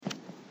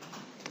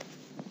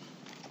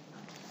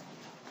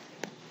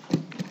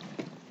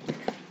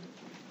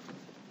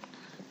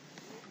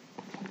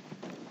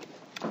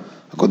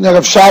Guten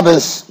Erev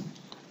Shabbos.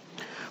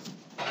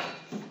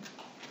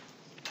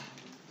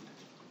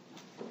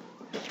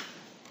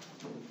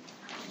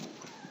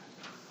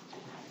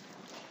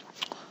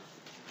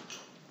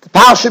 The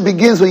Parsha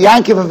begins with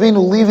Yaakov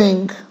Avinu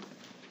leaving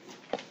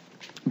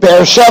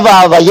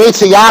Beersheva,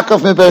 Vayeitzei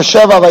Yaakov me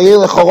Beersheva,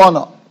 Vayelech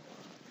Harana.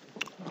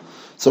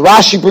 So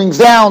Rashi brings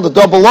down the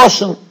double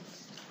lashon.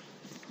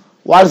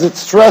 Why does it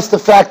stress the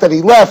fact that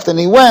he left and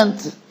he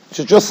went? It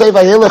should just say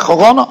Vayelech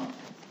Harana.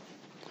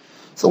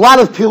 It's a lot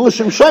of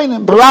Pirushim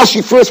Shainim, but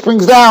Rashi first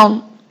brings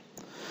down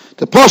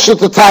the Poshet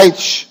the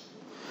Taich.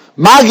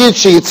 Magid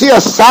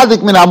Sheyitzias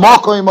Tzadik min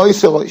HaMakom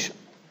Oiseh Roshim.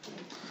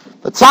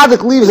 The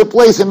Tzadik leaves a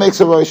place and makes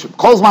a Roshim.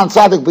 Kolzman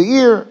Tzadik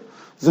Be'ir,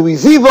 Zui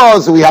Ziva,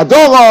 Zui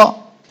Hadora.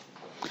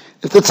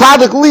 If the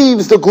Tzadik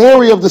leaves, the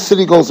glory of the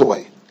city goes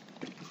away.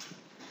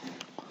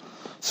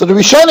 So the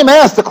Rishonim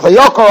ask, the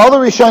Klayok or other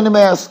Rishonim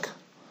ask,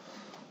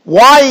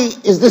 why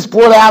is this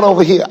brought out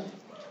over here?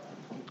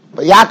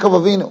 By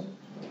Yaakov Avinu.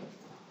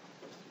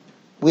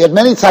 We had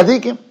many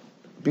tzaddikim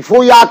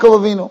before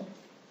Yaakov Avinu.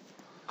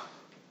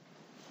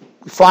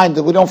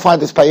 We don't find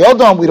this by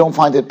Yodom, we don't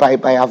find it by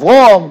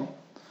Avrom,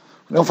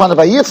 we don't find it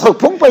by Yitzchak,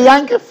 Punk by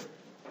Yankov.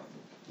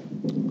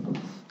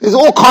 There's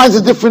all kinds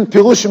of different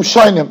Pirushim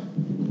Shoinim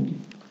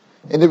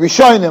in the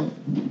Rishonim.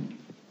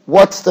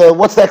 What's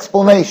the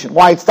explanation?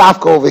 Why it's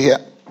Dafka over here?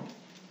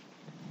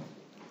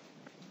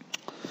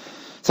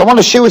 So I want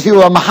to share with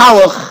you a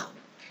Mahalach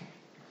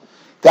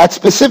that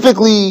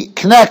specifically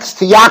connects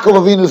to Yaakov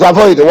Avinu's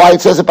Avodah, why it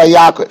says it by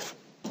Yaakov.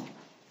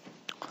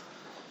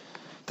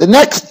 The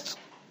next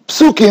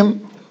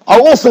psukim are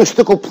also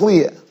shtickle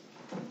pliya.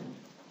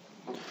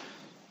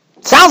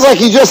 Sounds like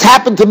he just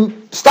happened to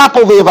stop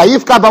over here,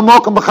 Vayifka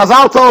b'mokum, but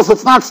Chazal tells us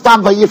it's not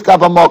stam Vayifka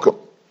b'mokum.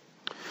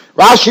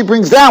 Rashi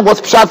brings down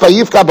what's pshat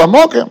Vayifka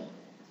b'mokum.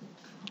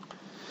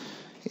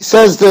 He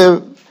says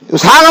it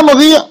was Har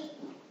HaMoriah.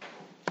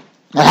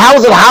 And how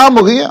is it Har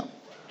HaMoriah?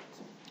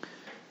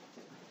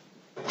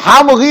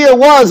 How Maria it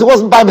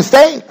wasn't by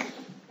mistake.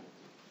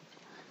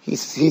 He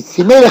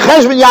made a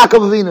cheshbon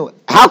Yaakov Avinu.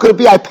 How could it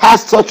be I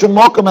passed such a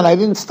mokum and I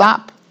didn't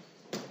stop?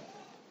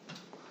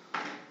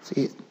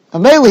 See,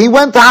 Ameli, he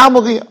went to Har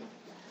Maria.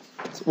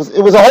 It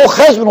was a whole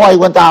cheshbon why he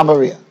went to Har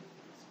Maria.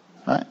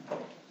 Right?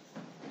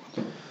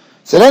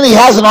 So then he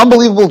has an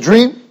unbelievable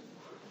dream.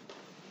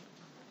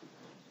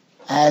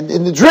 And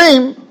in the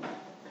dream,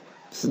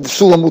 the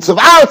Shulam Mutzav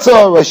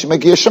Arza, Rosh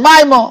Megia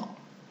Shemaimo.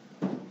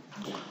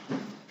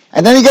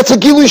 And then he gets a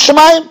Gilui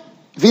Shemayim.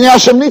 V'nei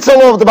Hashem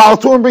Nitzalov, the Baal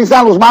Turim brings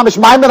down, it was Mamish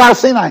Maimer Har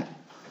Sinai.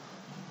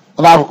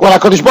 When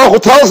HaKadosh Baruch Hu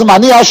tells him,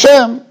 Ani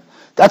Hashem,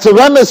 that's a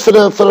remez for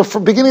the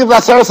beginning of the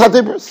Aseres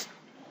HaDibros.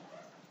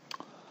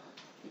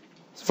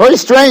 It's very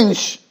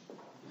strange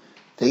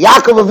that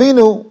Yaakov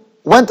Avinu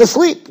went to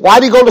sleep. Why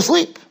did he go to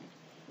sleep?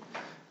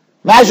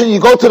 Imagine you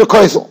go to the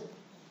Koisel.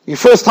 Your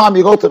first time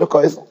you go to the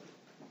Koisel.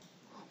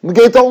 Why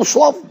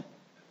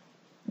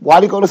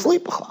did he go to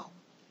sleep?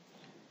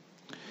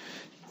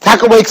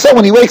 Taka wakes up.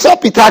 When he wakes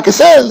up, Taka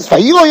says,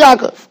 Vayiro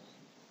Yaakov.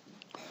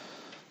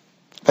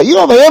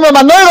 Vayiro v'yema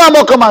manoira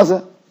mokom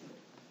hazeh.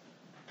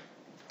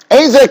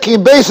 Eizeh ki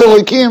beis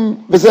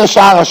Elokim v'zeh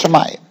sha'ar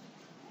hashamayim.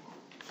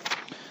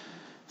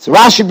 So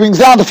Rashi brings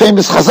down the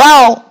famous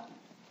Chazal,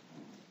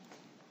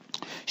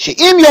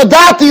 she'im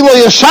yadati lo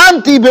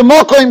yashanti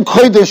b'mokom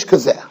kodesh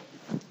kazeh.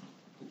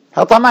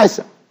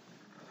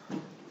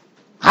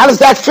 How does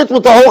that fit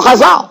with the whole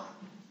Chazal?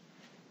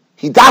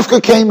 He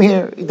dafka came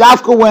here, he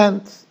dafka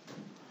went.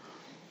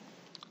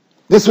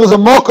 This was a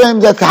mokum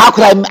that how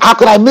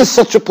could I miss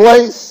such a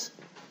place?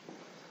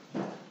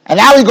 And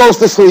now he goes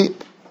to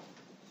sleep.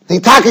 The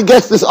Taka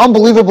gets this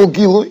unbelievable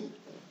gilui.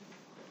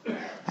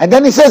 And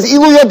then he says,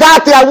 Ilu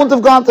yadati, I wouldn't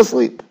have gone to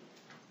sleep.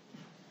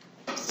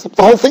 So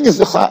the whole thing is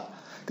the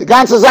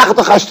ganze Sache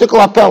doch a shtickl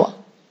apella.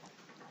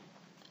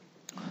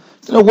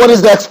 So what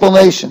is the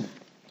explanation?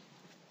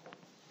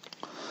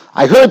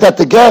 I heard that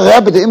the Ger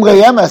Rebbe, the Imre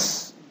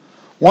Yemes,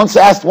 once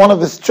asked one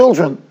of his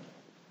children,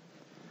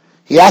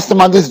 he asked him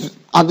on this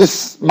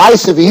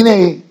Ma'aseh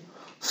v'hinei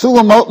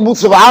Sulam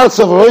Mutzav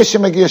Arza v'Rosh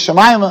Megia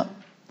Shemaima.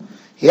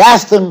 He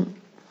asked him,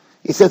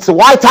 he said, so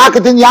why Taka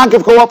didn't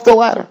Yaakov go up the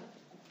ladder?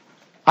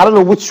 I don't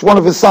know which one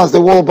of his sons, they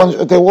were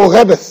all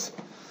Rebbes.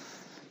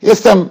 He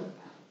asked them,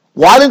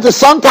 why didn't the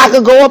son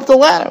Taka go up the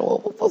ladder?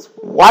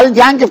 Why did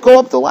Yaakov go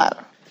up the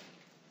ladder?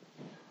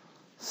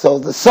 So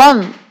the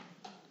son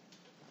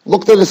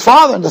looked at his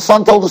father, and the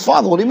son told his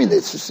father, what do you mean?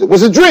 It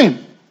was a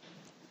dream.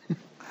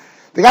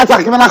 The guy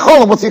talking about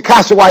Acholim, what's your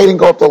kasha, why he didn't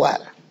go up the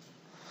ladder?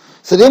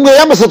 So the Imre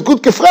Yemes said,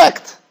 good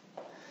gefragt.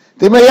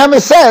 The Imre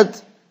Yemes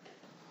said,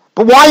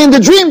 but why in the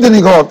dream didn't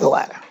he go up the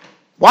ladder?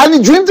 Why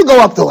didn't he dream to go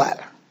up the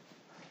ladder?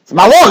 So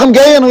Malachim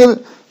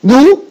Geyen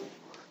knew,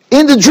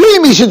 in the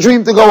dream he should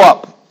dream to go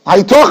up.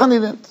 I talk and he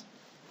didn't.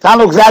 I don't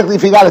know exactly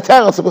if he got a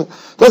terror, but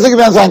doesn't give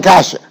him sein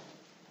kasha.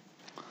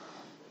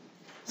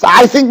 So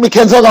I think we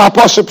can say on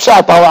Pasha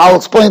Pshat. I'll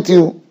explain to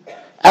you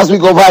as we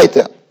go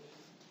weiter.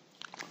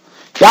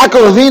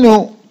 Yaakov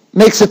Avinu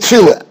makes a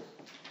tefillah.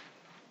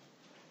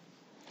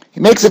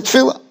 He makes a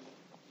tefillah.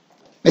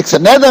 Makes a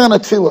neder and a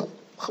tefillah.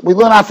 We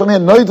learn out from here,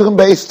 Noidrim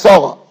Beis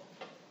Tzora.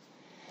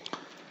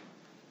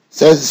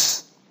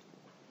 Says,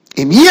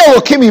 Im Yeh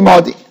Elokim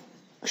Imodi,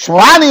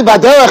 Shmorani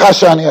Baderech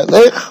Asher Ani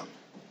Elech,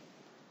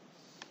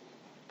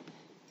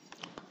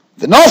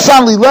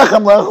 V'nosan Li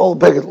Lechem Lechol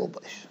Beged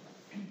L'Beish.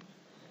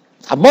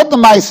 Hamod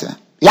Namaisa,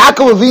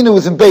 Yaakov Avinu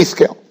was in Beis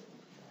Kel.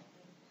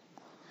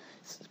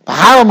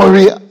 Bahara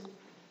Maria,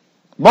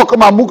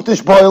 Mokom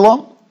HaMukdash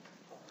Boilom,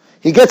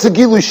 he gets a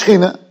Gilu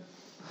Shechina.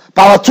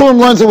 Baal HaTurim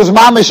learns it was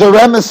Mamish a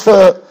remes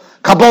for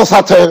Kabbalas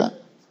HaTorah.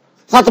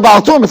 It's not the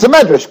Baal HaTurim, it's a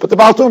Medrash, but the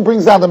Baal HaTurim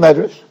brings down the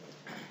Medrash.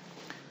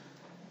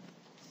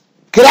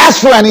 Could ask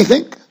for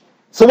anything.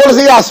 So what does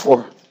he ask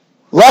for?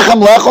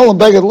 Lechem Lechol and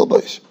Beged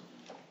L'Beish.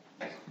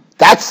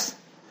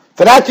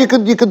 For that you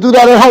could do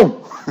that at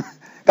home.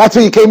 That's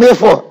what you came here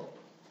for.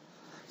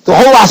 The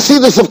whole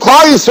Asidus of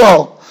Klal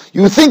Yisrael.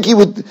 You would think he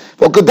would,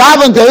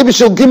 Godavan, the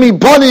Eibusher will give me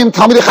Bonim,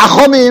 Talmidei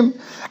Chachomim,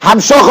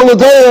 Hamshoch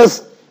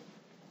L'Deis.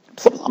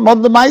 I'm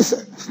on the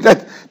Maisa.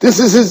 This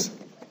is his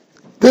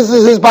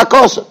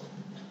Bakosha.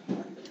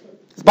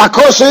 His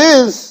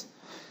Bakosha is,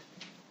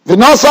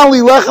 V'nosan Li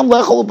Lechem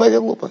Lechol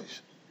Beged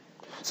L'Beish.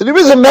 So there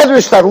is a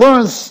medrash that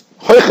learns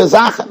Hoiche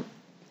Zachen.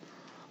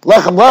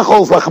 Lechem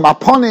Lechol, Lechem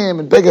Aponim,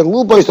 and Beged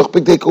L'Beish, Doch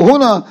Bigdei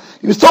Kahuna.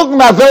 He was talking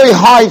about very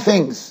high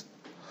things.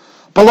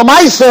 But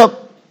L'maisa,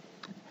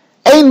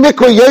 Ein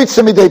Mikra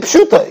Yoytze Midei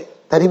Pshutai,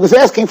 that he was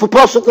asking for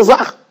Parshas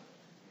Vayeitzei.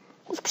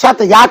 It's Pshat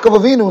Yaakov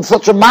Avinu in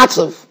such a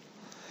matzav,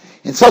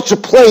 in such a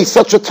place,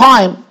 such a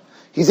time,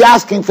 he's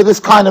asking for this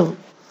kind of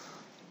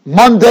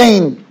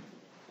mundane.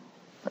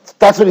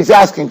 That's what he's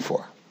asking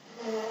for.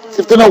 So you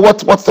have to know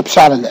what's the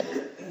pshat in there.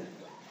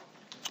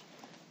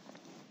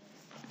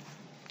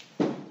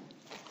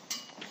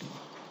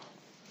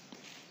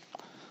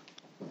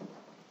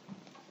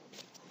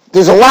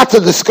 There's a lot to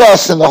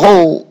discuss in the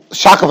whole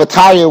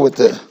Shakavataya with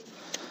the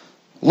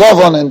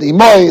Reuven and the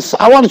Mois.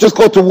 I want to just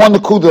go to one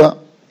Nakuda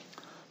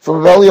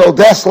from Rabbi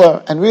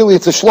Dessler, and really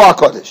it's a Shloah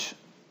Kodesh.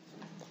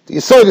 The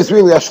Yesod is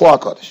really a Shloah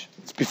Kodesh.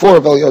 It's before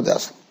Rabbi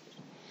Dessler.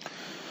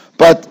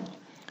 But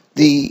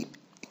the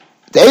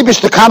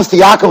Eibishter comes to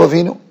Yaakov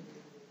Avinu,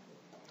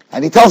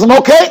 and he tells him,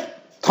 okay,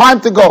 time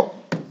to go.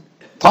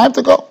 Time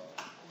to go.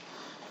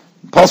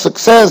 The Pasuk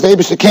says, the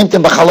Eibishter came to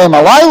him B'chalem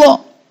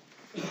Alayla,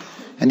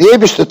 and the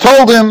Eibishter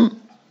told him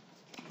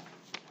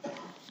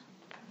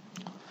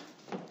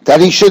that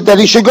he should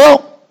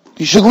go.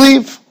 He should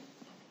leave.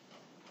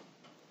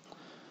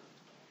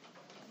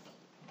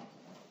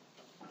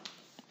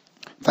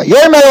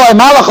 Vayomer Eloi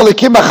Malach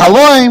Elokim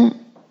b'chaloim,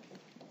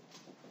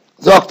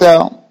 sagt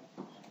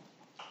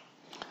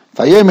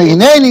Vayomer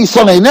Hineni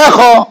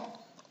Soneinecha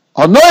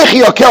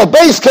Anochi Okel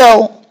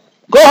Beiskel,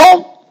 go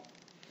home.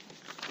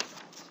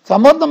 So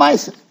Amod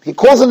Namaisa, he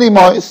calls in the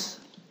Mois,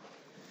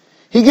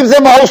 he gives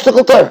them a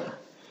hostical Torah.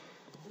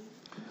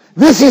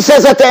 This he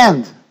says at the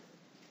end.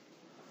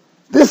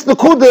 This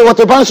Nakuda, what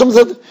the Rebbe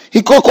said,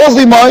 he calls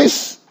the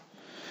Mois,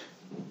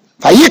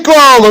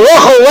 Vayikra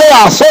L'rocha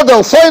Leah Asod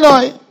El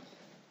Sinai,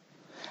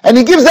 and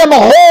he gives them a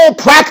whole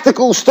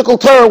practical shtickle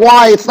Torah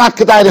why it's not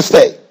kedai to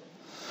stay.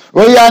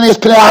 Royani is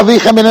Pnei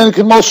Avichem and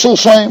Enikin Mosul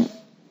Shem.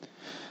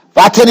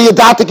 Vateni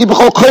Yadata Ki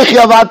B'chol Koichi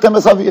Avatem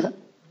Es Avichem.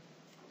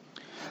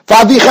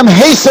 V'Avichem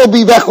Heisel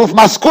Bivech Uf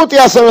Maskuti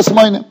Aser Es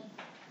Moinim.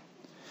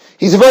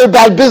 He's a very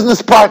bad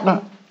business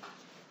partner.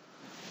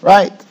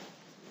 Right?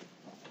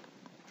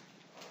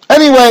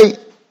 Anyway,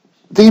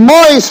 the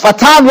Mois,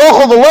 Fatan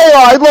Rochel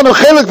V'Leah, Idlo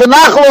Nochelik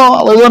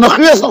V'Nachlo, Idlo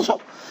Nochrias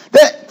Nochshav.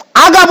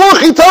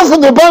 Agavuch, he tells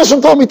them, the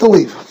Rebbe told me to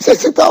leave. He says,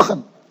 she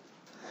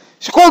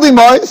called him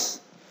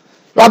Mois.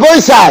 Rabbi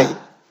say,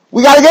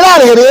 we got to get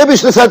out of here. The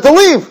Eibishter said to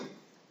leave.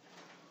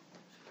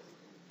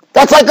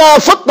 That's like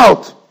a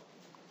footnote.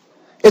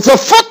 It's a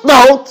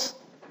footnote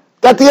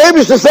that the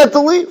Eibishter said to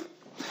leave.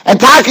 And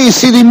Taki, you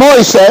see, the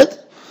Mois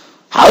said,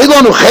 Halei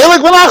lo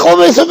nuchelik v'nachol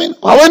v'esavin.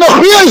 Halei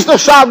nochrias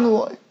nechshavnu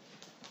lo.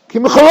 Ki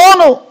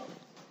mecharonu.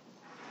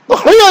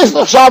 Nochrias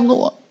nechshavnu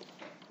lo.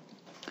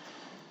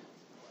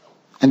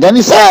 And then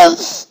he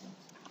says,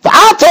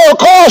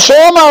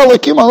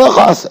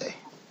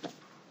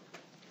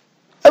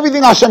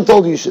 everything Hashem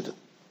told you should do.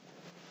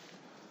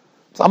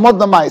 So Amod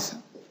Namaisa.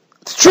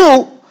 It's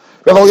true,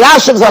 Rav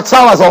Elyashiv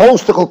Zatzal has a whole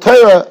shtickle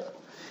Torah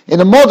in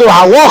the Moder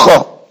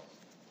Halacha,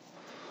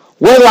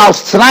 where there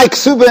was Tzanai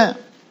Ksubeh,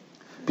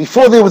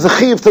 before there was a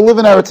Chiv to live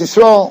in Eretz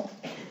Yisrael,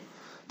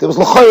 there was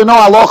L'choyer no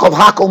Halacha of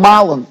Hakol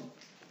Malan.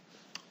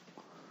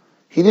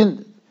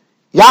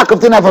 Yaakov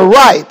didn't have a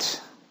right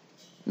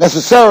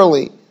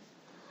necessarily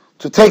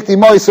to take the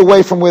Mois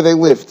away from where they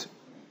lived.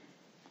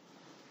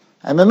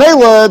 And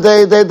Memela,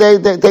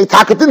 they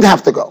Taka didn't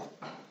have to go.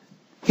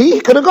 He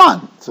could have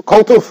gone. It's a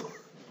kol tuf.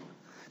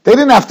 They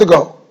didn't have to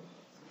go.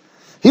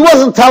 He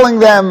wasn't telling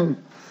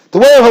them, the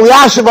way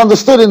Elyashiv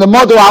understood in the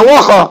Moder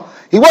Halacha,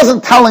 he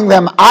wasn't telling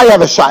them, I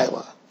have a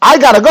shaila. I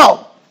gotta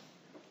go.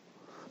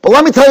 But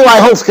let me tell you why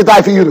I hold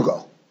kedai for you to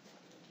go.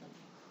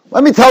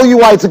 Let me tell you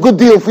why it's a good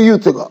deal for you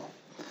to go.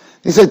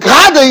 He said,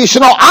 Grada, you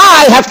should know,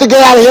 I have to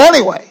get out of here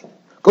anyway.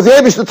 Because the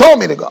Eibishter told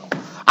me to go.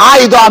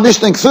 I do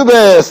Mishnah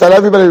Ksubis that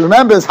everybody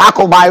remembers,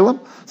 Hakol Mailim.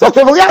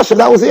 Dr. Yashiv,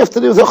 that was after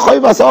there was a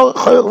Chayvas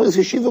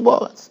Yeshiva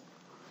Ba'aretz.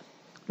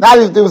 Now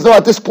there was no,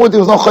 at this point there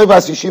was no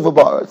Chayvas Yeshiva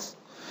Ba'aretz.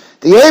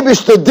 The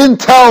Eibishter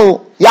didn't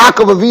tell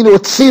Yaakov Avinu a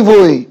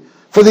tzivui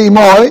for the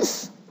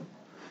Imois.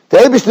 The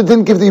Eibishter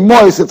didn't give the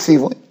Imois a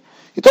tzivui.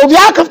 He told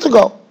Yaakov to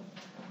go.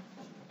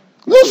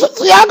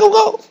 So Yaakov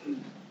goes.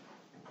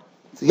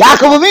 So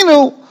Yaakov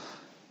Avinu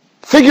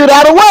figured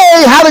out a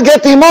way how to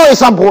get the Imois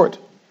on board.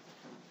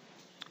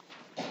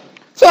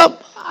 So,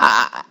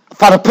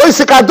 for a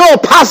Pesach Ador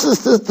passes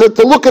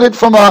to look at it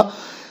from a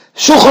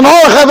Shulchan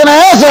Aruch Even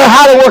HaEzer,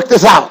 how to work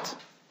this out.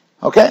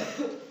 Okay?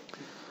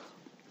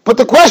 But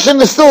the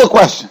question is still a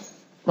question,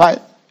 right?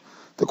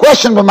 The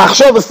question by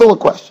Machshov is still a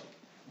question.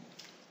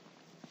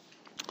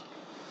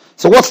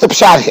 So what's the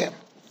pshat here?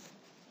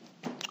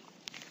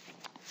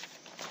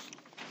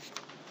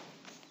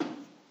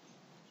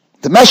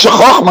 The Meshech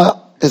Chochmah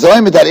is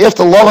only that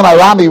after Lavan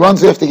Aram, he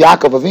runs after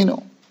Yaakov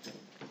Avinu.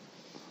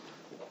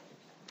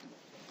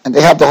 And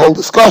they have the whole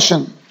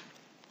discussion.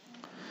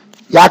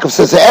 Yaakov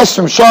says,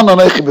 Esrim Shon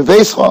Onechi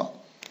Beveischa.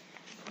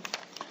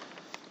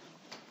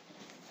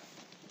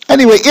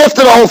 Anyway,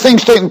 after the whole thing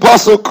straight in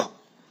Pasuk,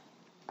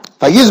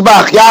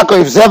 Vayizbach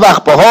Yaakov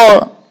Zevach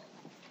Pahor,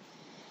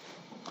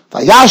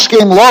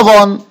 Vayashkem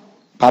Lovon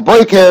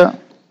Paboiker,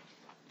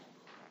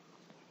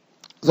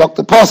 Zok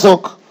the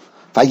Pasuk,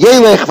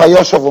 Vayelech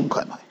Vayoshav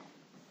Umkaimai.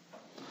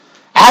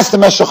 Ask the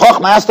Meshech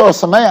Chochmah, ask the Or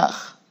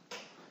Sameach.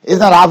 Isn't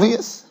that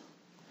obvious?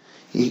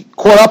 He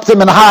caught up to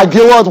him in Har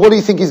Gilad. What do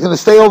you think, he's going to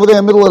stay over there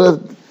in the middle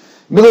of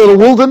the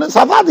wilderness?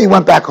 How about he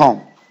went back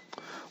home?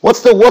 What's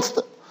the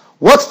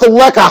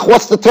lekach?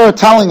 What's the Torah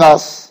telling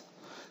us?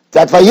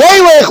 That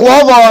Vayelech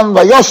Lavan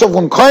Vayoshav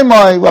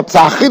L'Mkoimai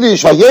V'Ptzah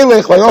Chidish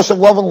Vayelech Vayoshav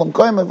Lavan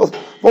L'Mkoimai.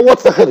 But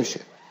what's the Chidish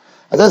here?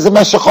 And that's the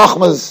Meshech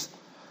Chochmah's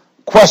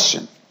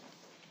question.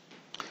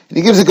 And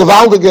he gives a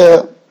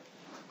gewaldige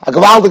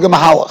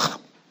Mahalach.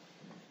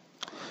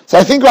 So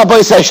I think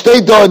Rabbi says,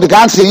 steht da in the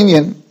ganze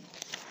Inyan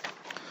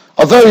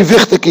a very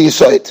wichtige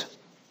Yesod.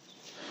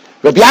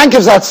 Rabbi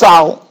Yankov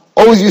Zatzal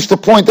always used to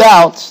point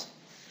out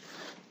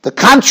the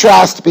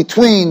contrast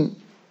between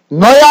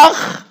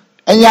Noach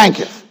and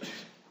Yankov.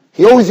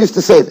 He always used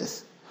to say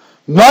this.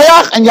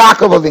 Noach and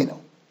Yaakov Avinu.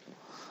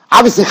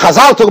 Obviously,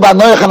 Chazal talk about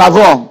Noach and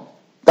Avram.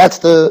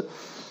 But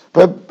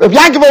Rabbi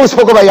Yankov always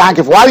spoke about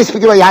Yankov. Why did he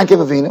speak about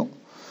Yaakov Avinu?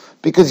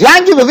 Because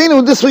Yaakov Avinu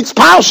in this week's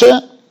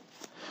Parsha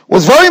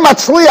was very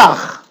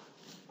matzliach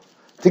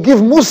to give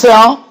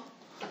Musar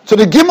to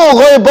the Gimel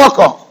Roy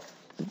Boko,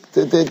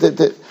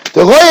 the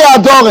Roy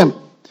Adorim.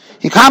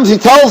 He comes, he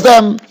tells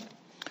them,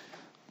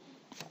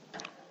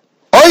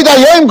 he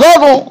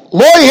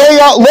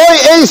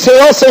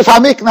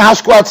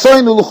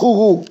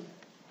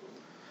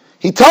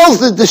tells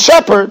the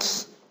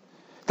shepherds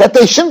that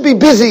they shouldn't be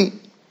busy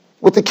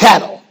with the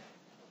cattle.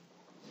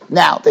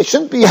 Now, they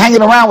shouldn't be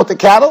hanging around with the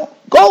cattle.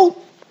 Go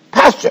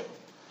pasture.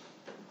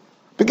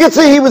 Because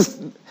he was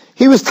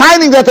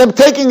timing that they're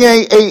taking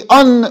a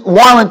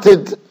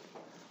unwarranted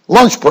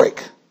lunch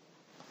break.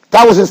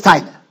 That was his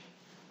timing.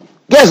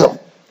 Gezel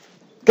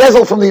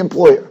from the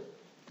employer.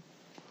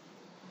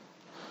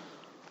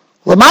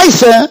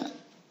 Lemaisa,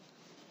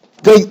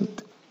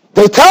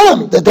 they tell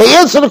him that they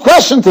answer the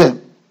question to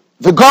him.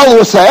 The goal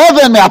was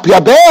Reuven,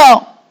 Mashpia.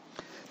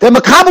 They're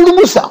Makabel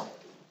Musa.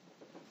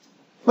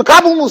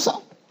 Makabel Musa.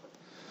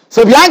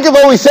 So Yankov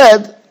always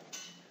said,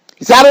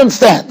 he said, I don't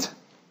understand.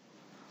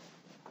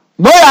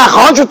 Noach,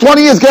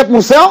 120 years get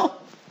Musa?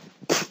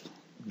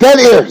 Dead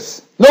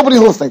ears.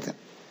 Nobody's listening to him.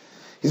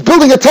 He's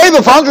building a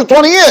table for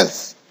 120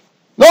 years.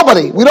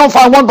 Nobody. We don't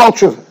find one Baal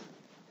Tshuva.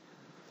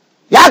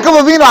 Yaakov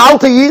Avinu Al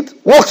Tayyid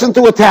walks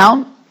into a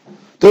town.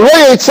 The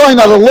Rei Eitzain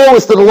are the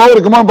lowest of the low,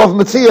 the Gemara above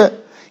Metzia.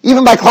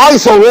 Even by Klal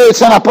Yisrael, Rei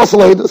Eitzain Apostle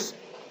Eidos.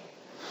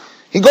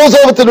 He goes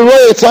over to the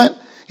Rei Eitzain.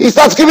 He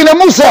starts giving them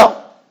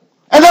Musa.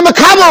 And then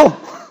Makabel.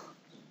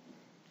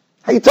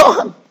 How you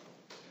talking?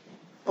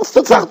 What's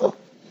the tzachto?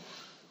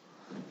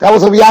 That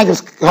was Rabbi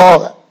Yankov's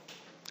Kahora.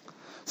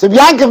 So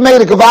Rabbi Yankov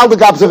made a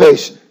gewaldig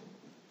observation.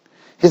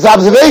 His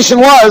observation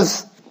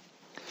was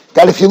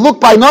that if you look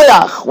by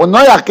Noach, when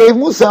Noach gave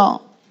Musa,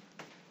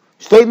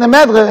 straight in the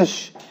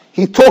Medrash,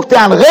 he talked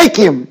down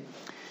Reikim.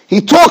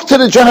 He talked to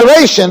the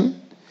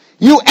generation,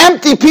 you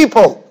empty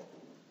people.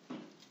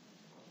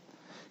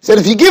 He said,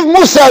 if you give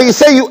Musa, you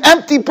say, you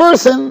empty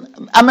person,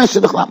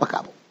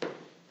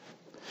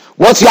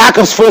 what's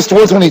Yaakov's first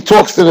words when he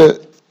talks to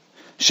the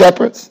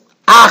shepherds?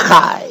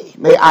 Achai,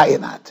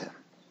 me'ayinat.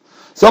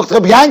 So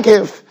Rabbi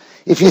Yankov,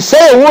 if you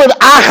say a word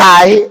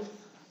achai,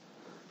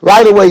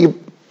 right away you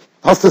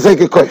have to take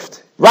a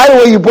koft. Right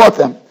away you bought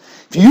them.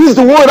 If you use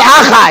the word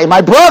achai,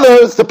 my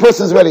brothers, the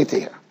person's ready to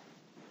hear.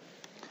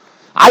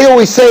 I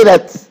always say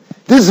that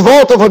this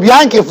vote of Rabbi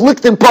Yankov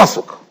licked in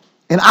Pasuk,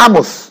 in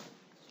Amos.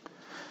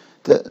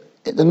 The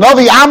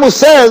Navi Amos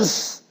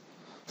says,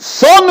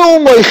 Sonu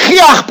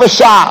moichiach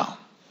b'shar.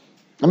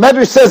 The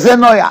Medrash says,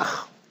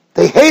 Zenoyach.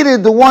 They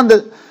hated the one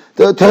that,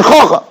 the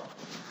Teichocha.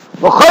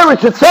 B'chayr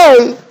should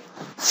say,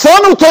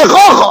 Sonu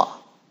Teichocha.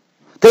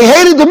 They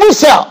hated the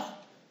Musa.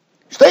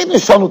 State in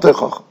Sonu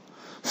Teichocha.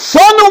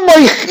 Sonu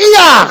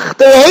Moichiach.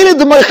 They hated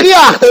the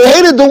Moichiach. They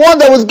hated the one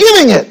that was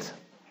giving it.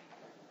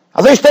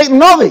 As they state in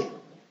Novi.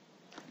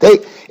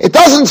 It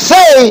doesn't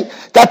say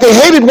that they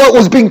hated what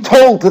was being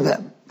told to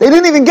them. They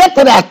didn't even get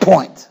to that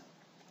point.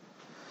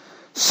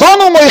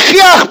 Sonu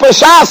Moichiach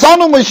Pesha,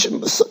 Sonu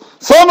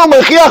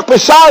Moichiach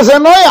Pesha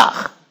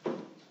Zenoyach.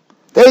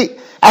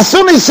 As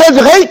soon as he said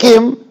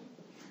Reikim,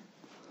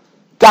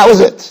 that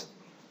was it.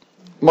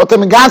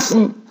 Motem and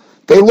Gansen,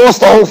 they lost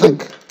the whole thing.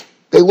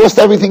 They lost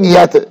everything he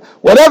had to.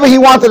 Whatever he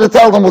wanted to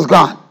tell them was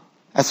gone.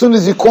 As soon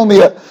as you call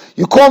me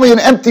an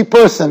empty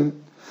person,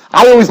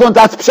 I always learned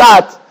that's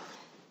pshat.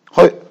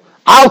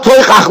 Al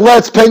toichach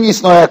let's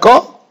penis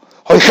noeko,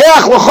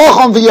 hoicheach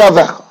lechocham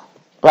v'yavecha.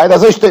 Right?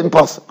 As I state in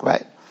pasuk.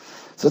 Right?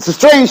 So it's a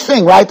strange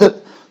thing, right?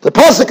 The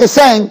pasuk is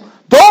saying,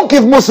 don't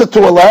give musa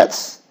to a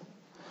let's,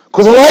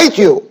 because he'll hate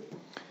you.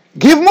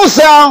 Give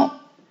musa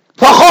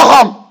to a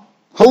chocham.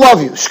 He'll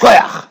love you.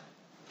 Shkoyach.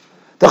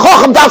 The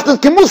chocham daftet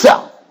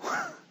kimusa.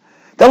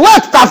 The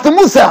let's daftet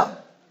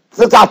musa.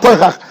 That's al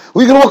toichach.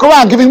 We're going to walk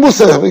around giving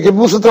musa. We give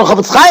musa to a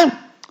chavetz chaim.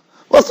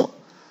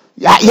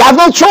 You have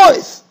no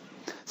choice.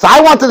 So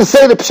I wanted to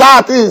say the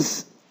pshat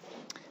is,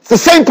 it's the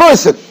same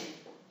person.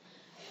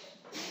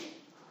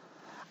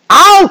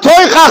 Al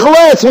toichach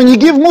let's, when you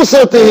give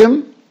musa to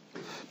him,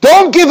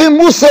 don't give him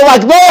musa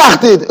like Noach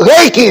did.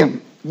 Reikim.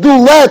 Do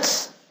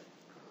let's.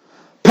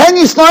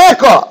 Penis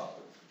noeko.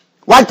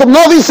 Like the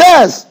Novi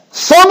says.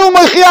 Sonu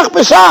mechiach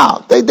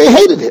pesha. They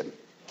hated him.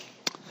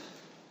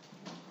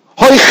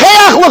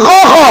 Hoicheach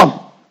lechochom.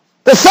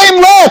 The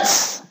same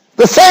let's.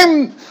 The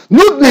same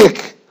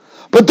nutnik.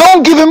 But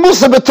don't give him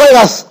musa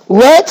b'toras.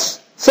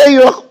 Let's say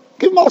you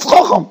give him al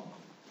chochom,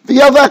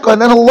 v'yaveka,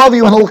 and then he'll love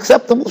you and he'll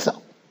accept the musa.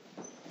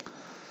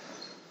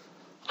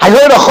 I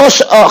heard a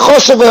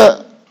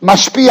choshev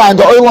Mashpia in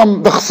the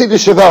Olam, the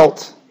Chassidische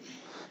Welt,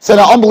 said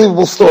an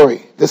unbelievable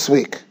story this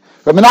week.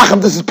 Rabbi Menachem,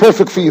 this is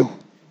perfect for you.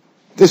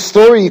 This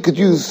story you could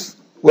use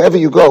wherever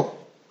you go.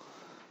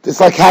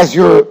 This like has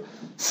your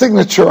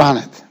signature on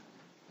it.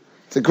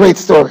 It's a great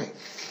story.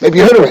 Maybe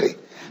you heard already.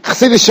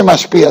 Chassidische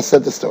Mashpia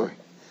said the story.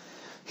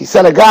 He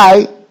said a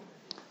guy,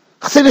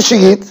 Chassidish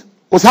Yid,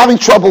 was having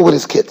trouble with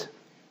his kid.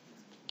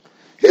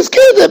 His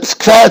kid was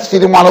kvetched, he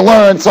didn't want to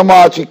learn so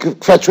much, he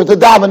kvetched with the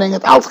davening,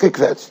 and alles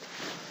gekvetched.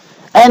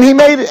 And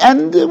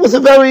and it was a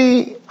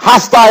very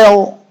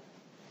hostile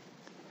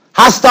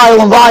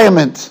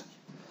environment.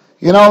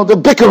 You know, the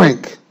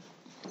bickering.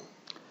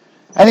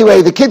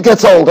 Anyway, the kid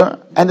gets older,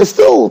 and it's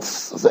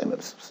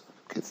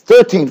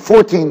 13,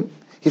 14,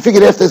 he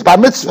figured after his bar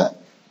mitzvah,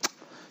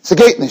 it's a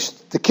gate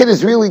nicht. The kid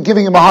is really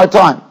giving him a hard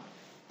time.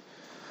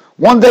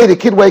 One day the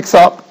kid wakes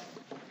up,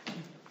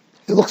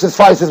 he looks at his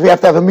father, he says, we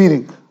have to have a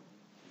meeting.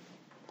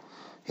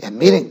 Yeah,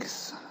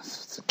 meetings.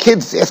 The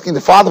kid's asking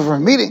the father for a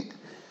meeting.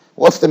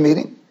 What's the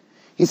meeting?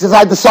 He says,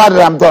 I decided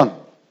I'm done.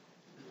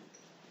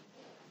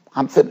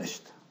 I'm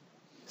finished.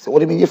 He said, what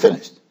do you mean you're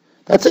finished?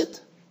 That's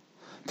it.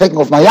 I'm taking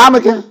off my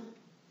yarmulke,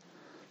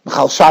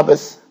 Michal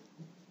Shabbos.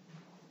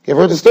 You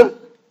ever heard this story?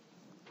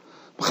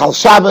 Michal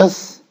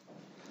Shabbos.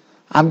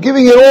 I'm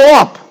giving it all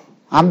up.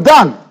 I'm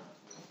done.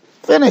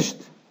 Finished.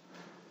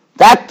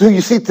 That who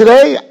you see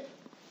today,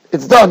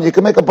 it's done. You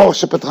can make a Baruch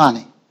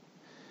Shepetrani.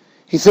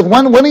 He said,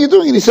 when are you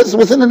doing it? He says,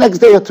 within the next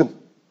day or two.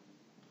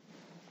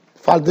 The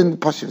father didn't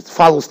push it. The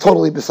father was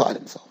totally beside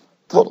himself.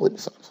 Totally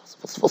beside himself.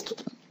 What's supposed to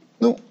do?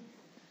 No.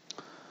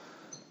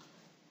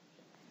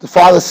 The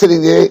father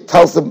sitting there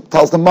tells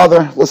the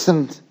mother,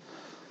 listen,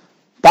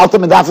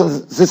 Baltam and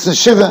Dafel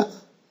Zitzin Shiva,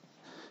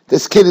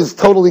 this kid is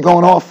totally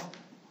going off.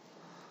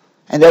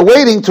 And they're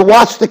waiting to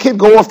watch the kid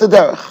go off the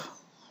derech.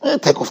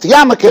 Take off the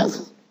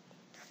yarmulke.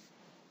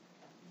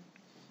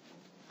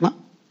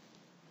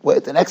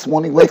 Wait, the next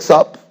morning wakes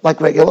up like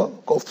regular,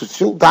 goes to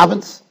shul,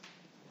 davens,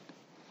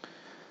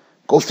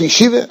 goes to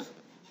yeshiva.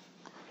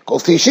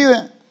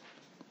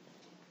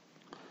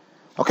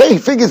 Okay, he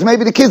figures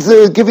maybe the kids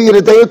are giving it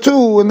a day or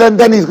two, and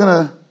then he's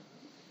gonna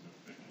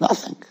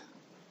nothing.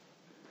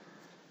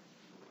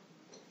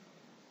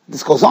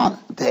 This goes on,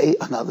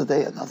 another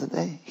day.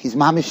 He's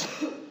mamish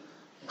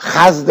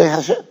chazdei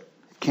Hashem.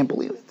 Can't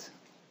believe it.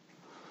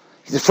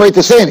 He's afraid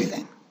to say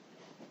anything.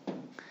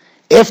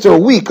 After a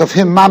week of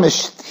him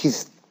mamish,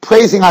 he's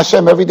praising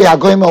Hashem every day. He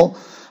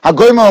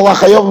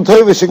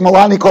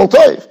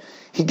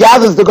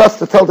gathers the guts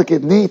to tell the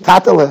kid, Ni,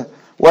 Tatale,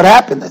 what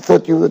happened? I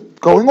thought you were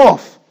going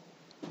off.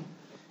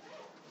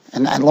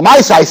 And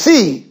Lamaisa, I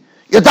see,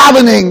 you're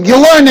davening, you're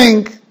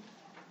learning.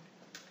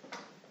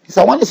 He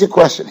said, what is your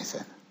question? He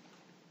said,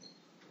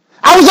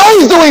 I was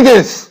always doing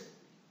this.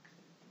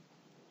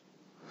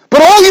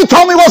 But all you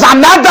told me was,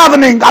 I'm not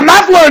davening, I'm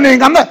not learning,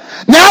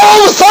 Now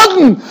all of a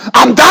sudden,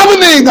 I'm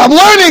davening, I'm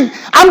learning,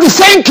 I'm the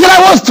same kid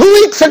I was 2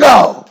 weeks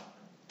ago.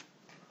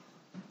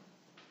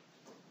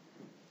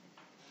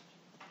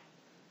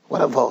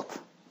 What a vote.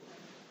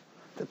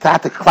 The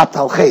Tata klapped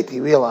al chet, he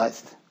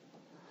realized.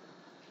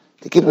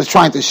 The kid was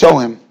trying to show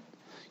him,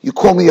 you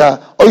call me a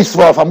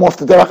oisvav, I'm off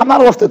the derech. I'm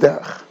not off the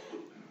derech.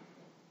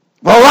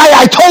 Well, right,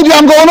 I told you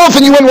I'm going off,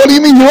 and you went, what do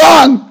you mean you're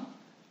on?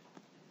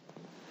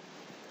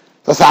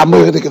 Das ist ein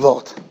mördige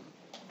Wort.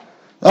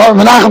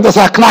 Menachem, das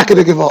ist ein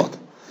knackige Wort.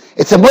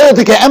 It's a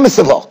mördige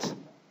emisse Wort.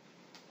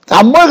 It's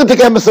a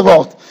mördige emisse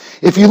Wort.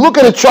 If you look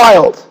at a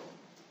child,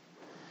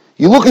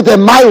 you look at their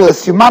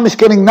milas, your mom is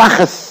getting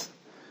nachas.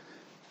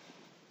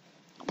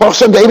 Baruch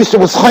Hashem, the Eibishter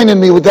was chayning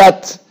me with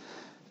that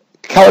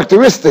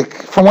characteristic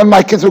from when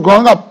my kids were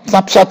growing up. It's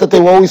not shot that they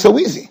were always so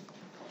easy.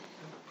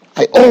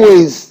 I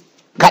always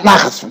got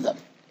nachas from them.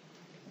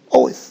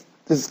 Always.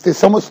 There's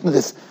so much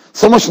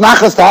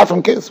nachas to have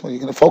from kids. Well, you're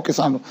going to focus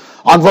on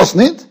what's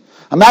need.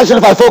 Imagine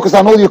if I focused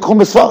on all your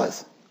kumbis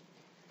faras.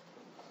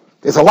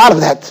 There's a lot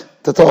of that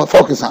to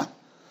focus on.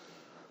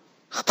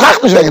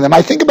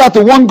 I think about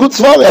the one good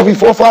svara every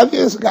 4 or 5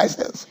 years, the guy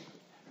says.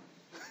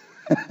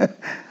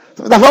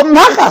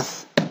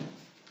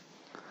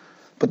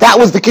 But that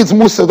was the kids'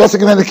 musa. That's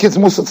again the kids'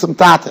 musa zum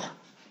Tate.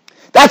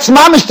 That's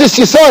mamish this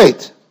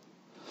yisoid.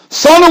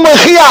 Sonu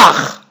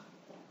mechiach.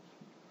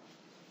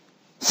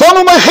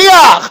 Sonu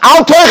mechiach.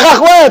 Al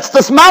toichach letz.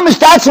 That's mamish.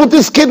 That's what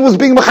this kid was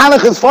being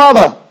mechanech his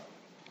father.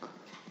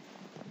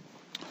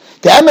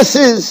 The emes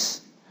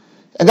is,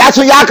 and that's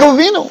what Yaakov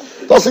Avinu.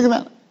 That's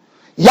again.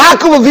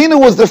 Yaakov Avinu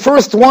was the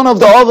first one of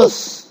the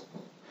others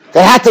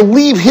that had to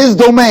leave his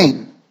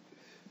domain.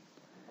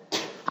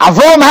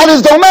 Avram had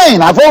his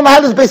domain. Avram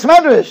had his Beis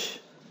Medrash.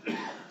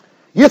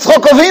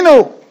 Yitzchok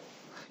Avinu.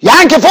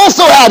 Yankov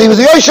also had. He was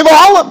the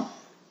Yeshivas.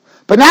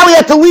 But now he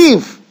had to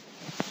leave.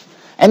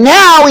 And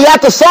now he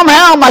had to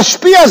somehow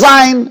Mashpia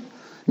sein,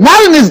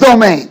 not in his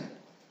domain.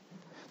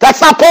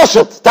 That's not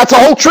Poshet. That's a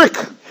whole trick.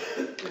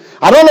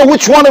 I don't know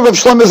which one of Rav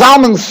Shlomo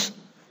Zalman's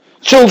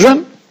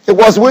children it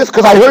was with,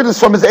 because I heard this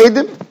from his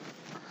Eidim.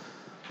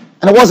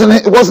 And it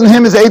wasn't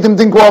him, his Eidim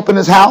didn't grow up in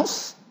his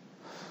house.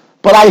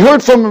 But I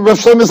heard from Rav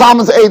Shlomo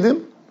Zalman's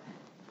Eidim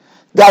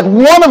that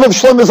one of Rav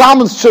Shlomo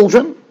Zalman's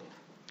children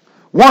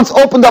once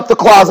opened up the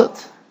closet.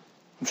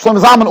 Rav Shlomo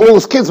Zalman, all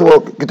his kids were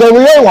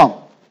Gedolei Olam.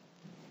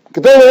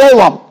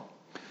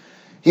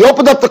 He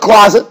opened up the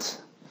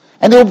closet,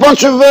 and there were a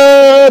bunch of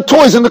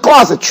toys in the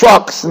closet,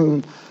 trucks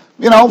and,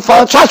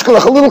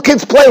 tchashkalach, little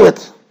kids play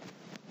with.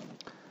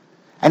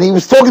 And he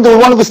was talking to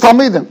one of his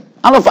Talmidim.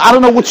 I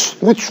don't know which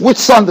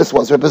son this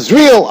was.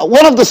 Bezalel,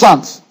 one of the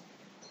sons.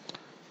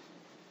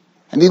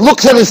 And he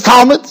looks at his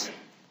Talmud,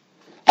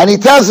 and he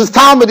tells his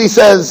Talmud, he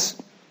says,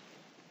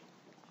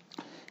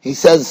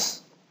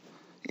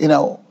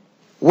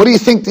 what do you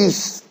think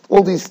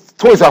all these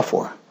toys are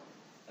for?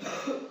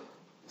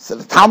 So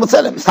the Talmud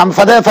said him, he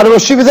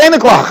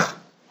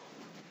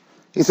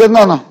said,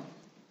 no.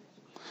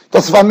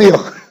 Das war mir.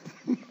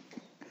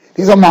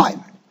 These are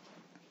mine.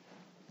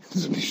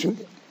 So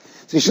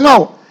you should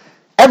know,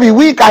 every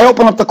week I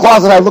open up the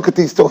closet, I look at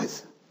these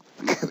toys.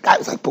 The guy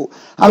was like,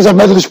 I was a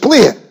Medrash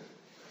Pliya.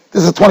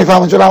 This is a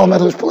 $2,500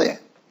 Medrash Pliya.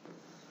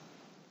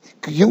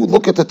 You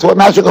look at the toy,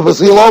 magic of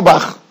Bezalel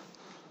Obach,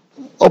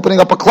 opening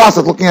up a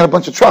closet, looking at a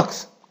bunch of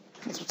trucks.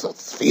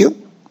 It's for you.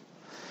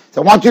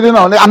 So I want you to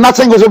know, I'm not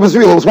saying it was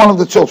Bezalel, it was one of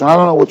the children, I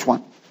don't know which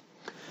one.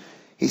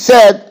 He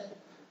said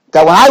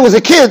that when I was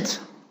a kid,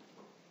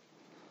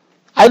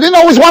 I didn't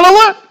always want to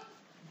learn.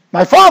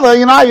 My father,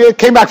 I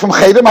came back from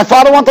Cheder, my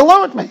father wanted to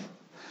learn with me.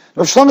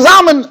 Rav Shlomo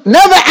Zalman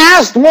never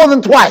asked more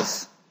than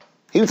twice.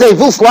 He would say,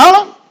 Willst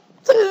lernen?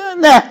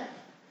 Nah.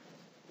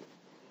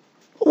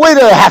 Wait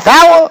a half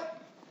hour.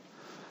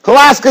 He'll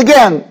ask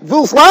again,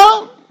 Willst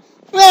lernen?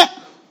 Nah.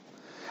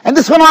 And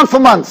this went on for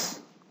months.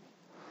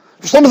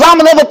 Rav Shlomo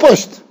Zalman never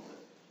pushed.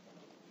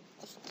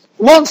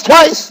 Once,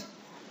 twice.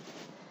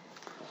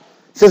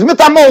 He says,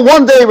 Mitamol,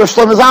 one day, Rav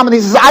Shlomo Zalman, he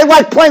says, I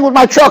like playing with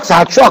my trucks. I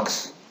have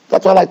trucks.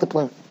 That's what I like to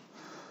play with.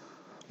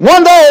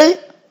 One day,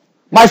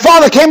 my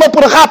father came up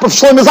with a chap, of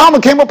Shlomo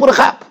Zalman came up with a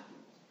chap.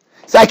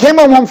 So I came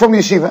home from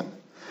yeshiva,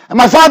 and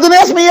my father didn't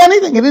ask me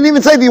anything. He didn't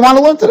even say, do you want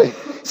to learn today?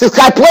 He says,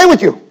 can I play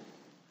with you?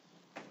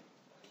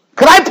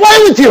 Could I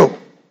play with you?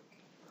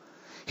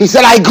 He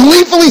said, I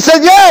gleefully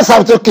said yes. I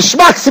was a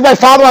kishmak, see my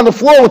father on the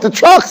floor with the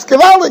trucks,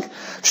 gewaldig.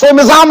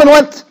 Shlomo Zalman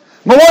went,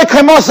 Maloi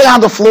Kaimosei on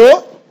the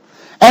floor,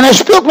 and I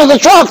spilt with the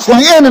trucks,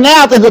 going in and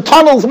out in the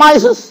tunnels,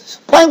 mices,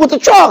 playing with the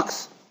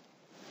trucks.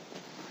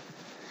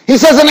 He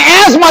says, and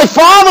as my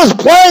father's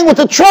playing with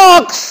the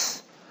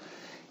trucks,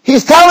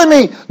 he's telling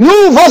me,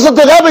 nu, was hat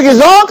der Rebbe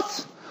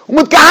gesagt?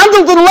 Mit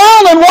gehandelten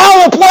Lernen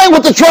while we're playing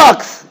with the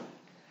trucks.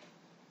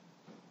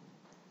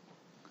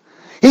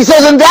 He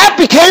says, and that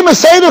became a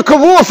Seder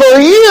Kavua for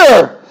a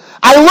year.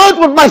 I learned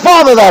with my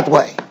father that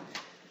way.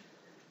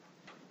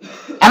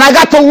 And I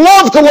got to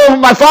love to learn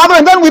with my father,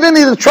 and then we didn't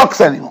need the trucks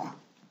anymore.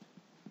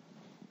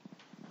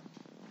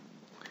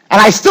 And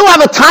I still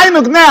have a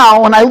tainug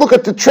now when I look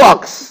at the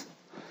trucks.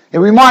 It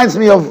reminds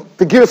me of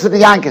the Girs of the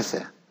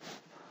Yankese.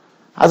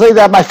 I say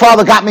that my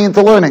father got me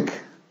into learning.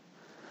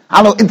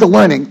 I don't know, into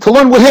learning. To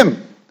learn with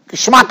him.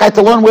 Geschmack,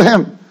 to learn with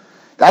him.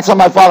 That's how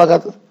my father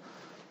got it.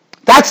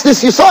 That's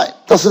this Yisai.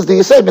 Das ist die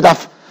Yisai. Mit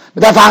darf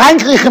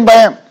hereinkriechen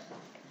bei ihm.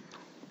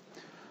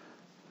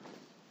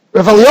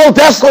 Rav Eliyahu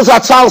Dessler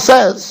Zatzal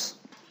says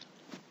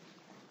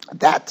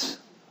that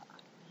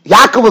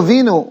Yaakov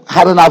Avinu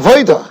had an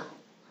avodah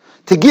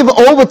to give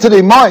over to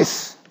the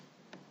mice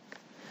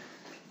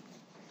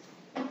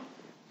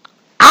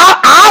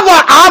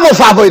Ava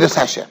favoidas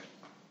Hashem.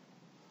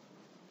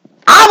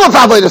 Ava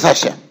favoidas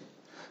Hashem. He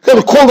could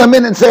have called them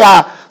in and say,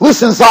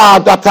 listen,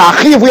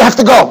 we have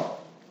to go.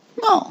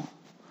 No.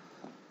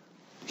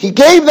 He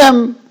gave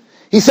them,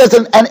 he says,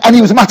 and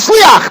he was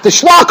matzliach. The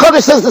Shloah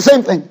Kodesh says the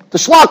same thing. The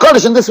Shloah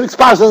Kodesh in this week's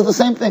parsha says the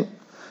same thing.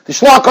 The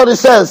Shloah Kodesh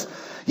says,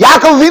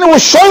 Yaakov Avinu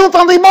was shoylt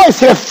on the Imos.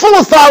 He had full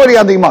authority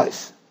on the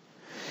Imos.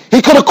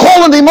 He could have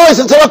called on the Imos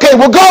and said, okay,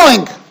 we're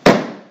going.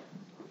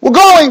 We're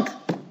going.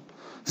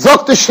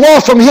 Zok the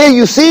Shloah from here,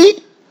 you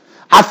see,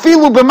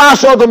 afilu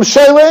b'mash odom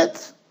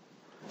shoylet.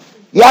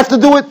 You have to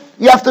do it.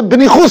 You have to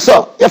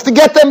b'nichusa. You have to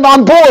get them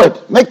on board.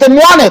 Make them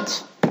want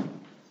it.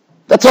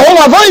 That's a whole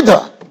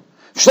avodah.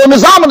 Shlomo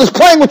Zalman is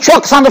playing with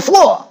trucks on the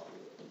floor.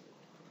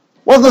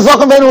 Wasn't the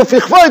Zochim Venu with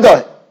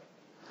Fichvoidoi?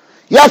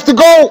 You have to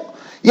go,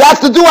 you have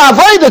to do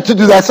avodah to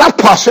do that. It's not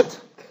pashut.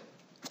 You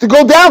have to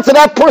go down to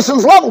that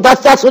person's level.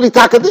 That's what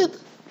Itaka did.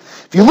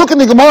 If you look in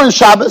the Gemara in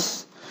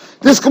Shabbos,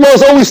 this Gemara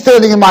is always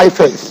standing in my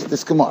face.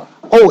 This Gemara.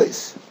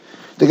 Always.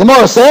 The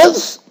Gemara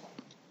says,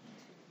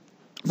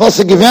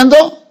 Vasa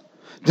Givendo,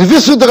 the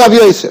Visu de Rav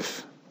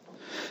Yosef.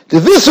 The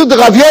Visu de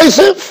Rav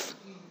Yosef,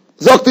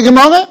 sagt the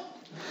Gemara,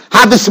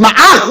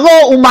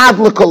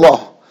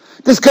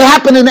 this could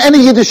happen in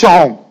any Yiddish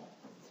home.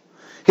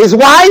 His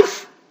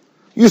wife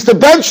used to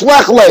bench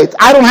lech late.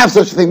 I don't have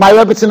such a thing. My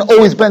Rebbetzin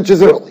always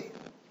benches early.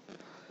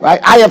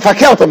 Right? I have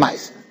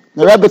fakeltamais.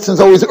 The Rebbetzin is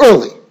always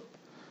early.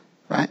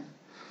 Right?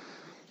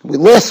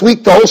 Last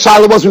week, the whole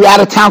shiloh was we were out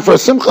of town for a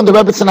simcha, and the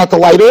Rebbetzin had to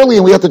light early,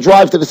 and we had to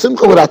drive to the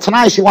simcha with our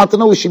tanai. She wanted to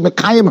know, is she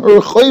mekayim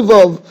her choiv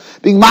of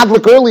being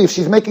madlik early? If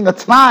she's making a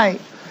tanai,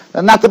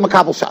 then not the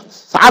makabel Shabbos.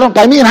 So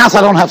by me in house,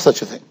 I don't have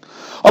such a thing.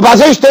 Right?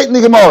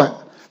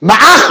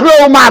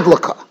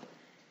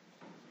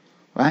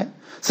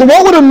 So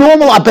what would a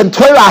normal Ben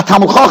Torah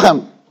Talmud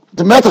Chacham,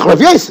 the Metach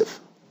Rav Yosef?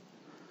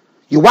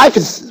 Your wife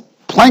is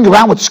playing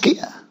around with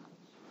shkia.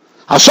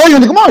 I'll show you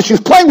in the Gemara. She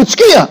was playing with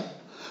shkia.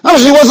 No,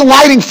 she wasn't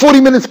lighting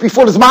 40 minutes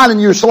before the Zman in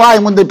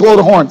Yerushalayim when they blow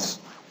the horns.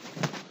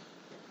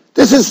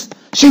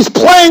 She's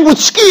playing with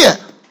shkia.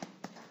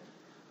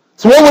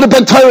 So what would a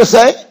Ben Torah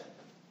say?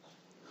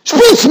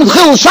 Spitz mit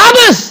Chilul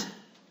Shabbos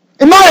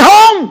in my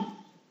home.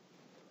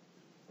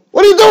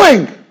 What are you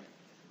doing?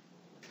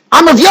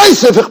 I'm Rav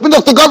Yosef. Ich bin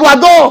doch der Gadol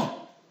Ador.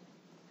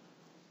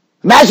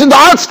 Imagine the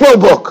art scroll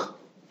book.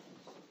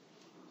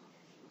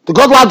 The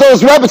Gadol Ador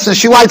is Rebbetzin.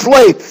 She lights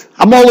late.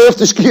 I'm all off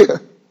the shkia.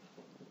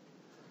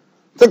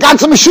 The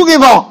ganze Meshuggah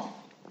war.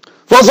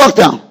 Was sagt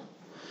er?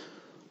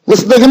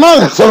 Listen to the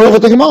Gemara. Ich sage, was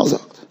die Gemara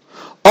sagt.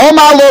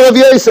 Omar lo Rav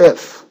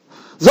Yosef.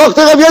 Sagt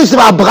der Rav Yosef,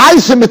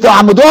 Breise mit der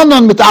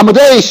Amodonon, mit der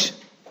Amodeish.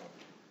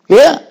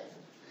 Yeah?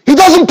 He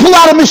doesn't pull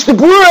out a Mishnah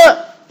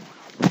Berurah.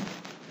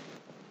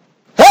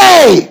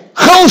 Hey,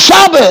 Chol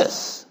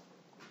Shabbos.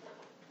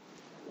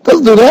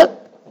 Doesn't do that.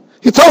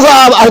 He tells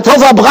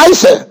our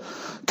Breise,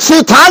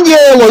 Ksir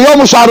Tanya, lo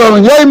yomu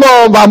sharon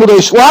yoimo, v'amudei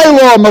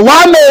shlaylo,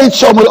 melamed,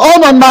 shomud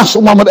onon,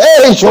 mashal mamud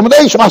eish,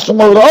 mashal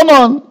mamud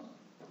onon.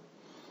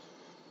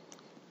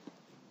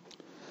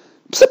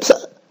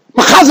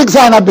 Machazik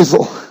zayin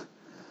abizul.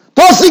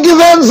 Dosi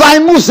given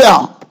zayin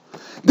musar.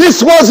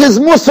 This was his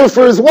musar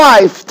for his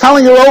wife,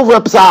 telling her over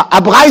a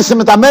Breise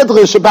mit a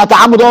medrash about the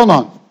amud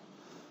onon.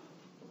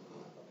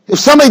 If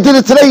somebody did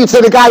it today, you'd say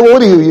to the guy, well,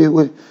 what are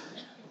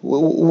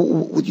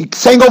you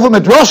saying over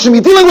Midrashim?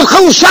 You're dealing with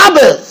Chol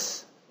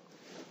Shabbos.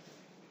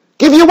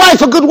 Give your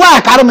wife a good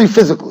whack. I don't mean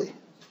physically.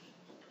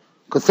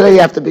 Because today you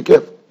have to be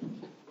careful.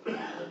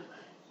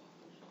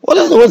 What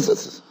is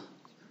this?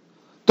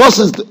 That's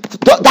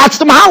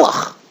the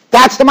Mahalach.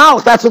 That's the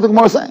Mahalach. That's what the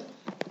Gemara is saying.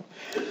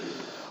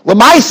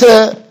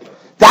 L'maisa,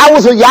 that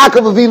was what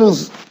Yaakov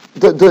Avinu's,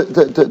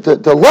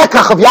 the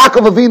lekach of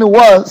Yaakov Avinu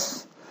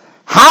was,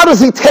 how does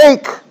he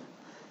take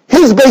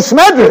his Beis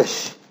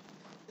Medrash?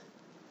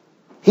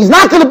 He's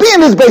not going to be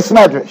in his Beis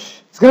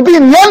Medrash. He's going to be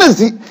in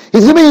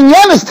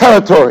Yena's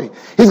territory.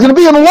 He's going to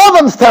be in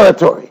Lavan's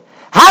territory.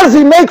 How does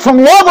he make from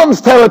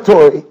Lavan's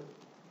territory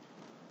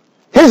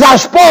his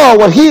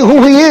hashpah,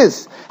 who he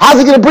is? How's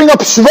he going to bring up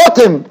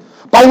Shvotim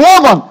by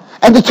Lavan?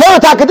 And the Torah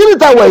Taka did it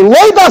that way.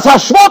 Leidas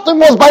HaShvotim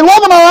was by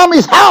Lavan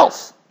Arami's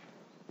house.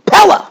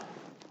 Pella.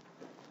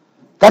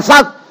 That's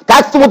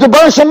what the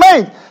Bereshit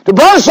made. The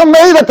Bereshit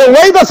made that the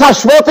Leidas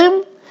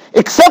HaShvotim,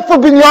 except for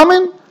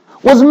Binyamin,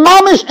 was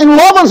mamish in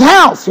Lavan's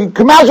house. You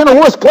can imagine a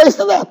worse place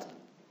than that.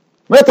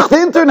 Metach the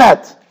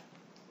internet.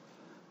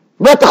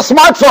 Metach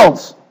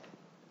smartphones.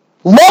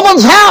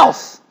 Lavan's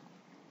house.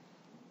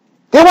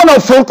 There were no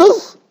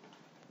filters.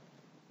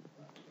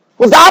 It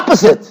was the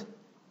opposite.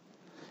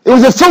 It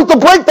was a filter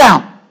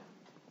breakdown.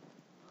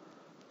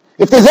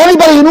 If there's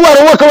anybody who knew how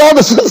to work around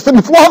the system,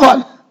 it's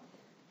Lavan.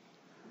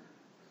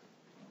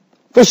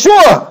 For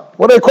sure.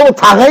 What do they call it?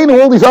 Tarein,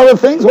 all these other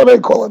things? What do they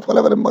call it?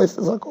 Whatever the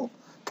moisters are called.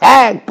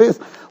 Tag.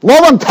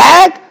 Lavan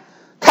tag?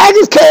 Tag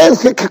is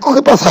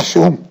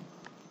Hashum.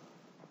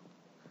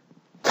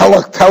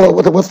 Tell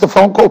her, what's the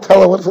phone called?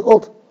 Tell her, what's it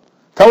called?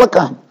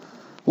 Telecom.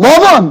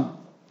 Lavan.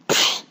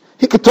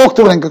 He could talk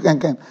to her and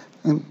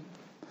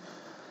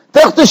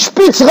Doch der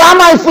Spitz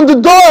Ramai von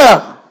der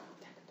Deur.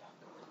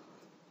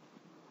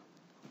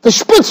 The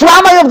Spitz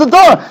Ramai of the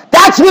door.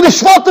 That's where the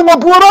Shvatim were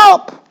brought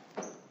up.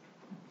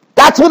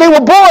 That's where they were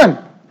born.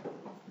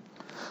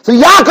 So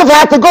Yaakov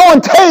had to go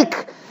and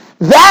take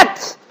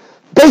that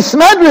Beis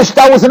Medrash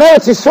that was in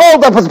Eretz Yisrael,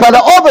 that was by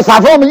the Ovis,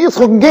 Avram and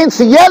Yitzchak, and Gain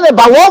Siyene,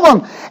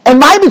 Balovim, and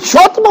maybe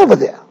Shvatim over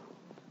there.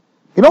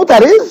 You know what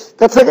that is?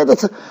 That's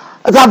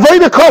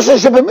Avodah Kosher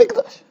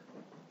Shebemikdash.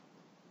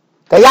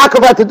 That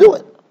Yaakov had to do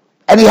it.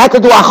 And he had to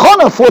do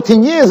Achona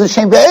 14 years in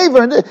Shem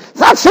Ve'ever. It's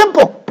not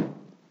simple.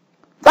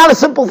 It's not a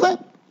simple thing.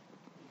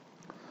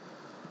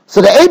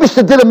 So the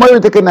Eibishter did a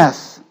Moedik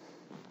Nes.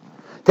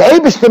 The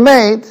Eibishter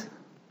made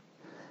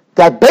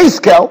that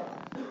Beiskel,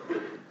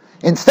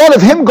 instead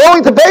of him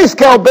going to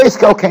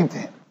Beiskel came to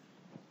him.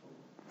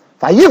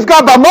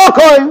 Vayifga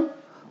b'mokoim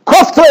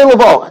koftrei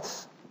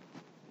levoretz.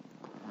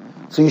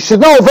 So you should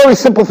know a very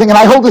simple thing, and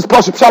I hold this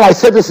Pashup Shal, I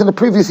said this in the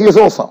previous years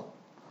also.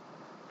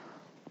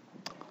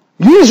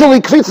 Usually,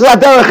 Kvitzas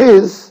HaDerech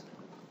is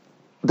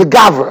the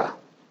Gavra.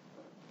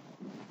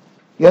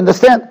 You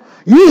understand?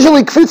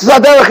 Usually, Kvitzas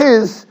HaDerech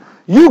is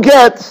you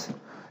get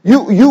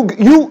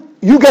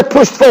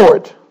pushed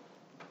forward,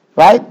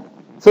 right?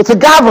 So it's a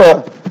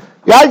Gavra.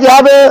 You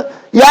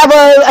have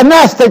a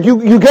nest that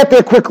you get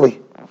there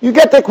quickly. You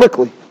get there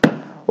quickly.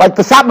 Like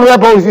the Satmar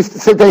Rebbe always used to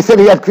say, they said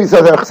he had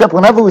Kvitzas HaDerech, except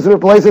whenever he was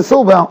with Rabbi Lezer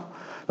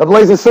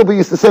Silber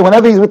used to say,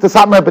 whenever he's with the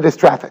Satmar Rebbe, there's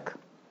traffic.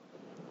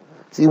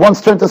 So he once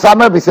turned to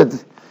Satmar Rebbe, he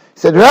said,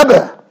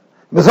 Rebbe,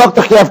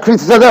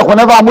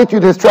 whenever I'm with you,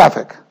 there's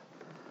traffic.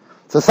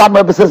 So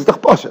Satmar Rebbe says,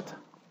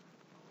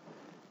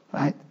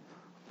 right?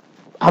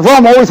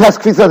 Avram always has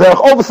Kvitzas HaDerech.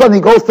 All of a sudden, he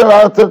goes to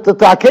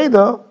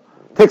Akedah,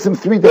 takes him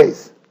 3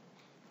 days.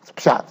 It's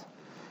pshat.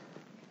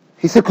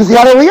 He said, because he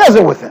had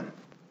Eliezer with him.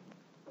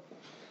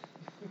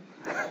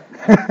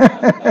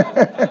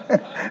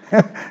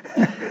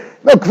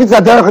 No Kvitzas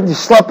HaDerech, and you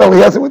slapped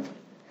Eliezer with you.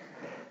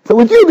 So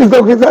with you, there's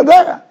no Kvitzas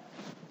HaDerech.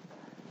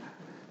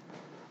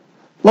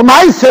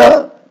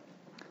 L'maisa,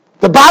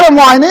 the bottom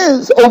line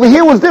is, over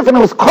here was different.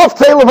 It was Kof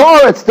Tzeil of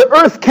Oretz. The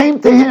earth came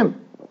to him.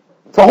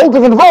 It's a whole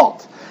different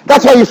vault.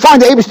 That's why you find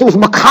the Eibishter was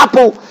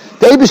Makapel.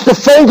 The Eibishter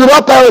folded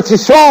up Eretz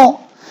Yisrael.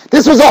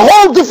 This was a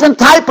whole different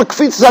type of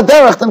Kvitzas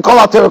HaDerech than Kol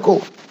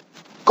HaTerakul.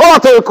 Kol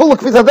HaTerakul,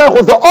 Kvitzas HaDerech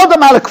was the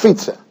automatic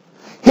Kvitza.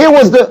 Here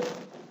was the...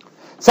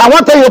 So I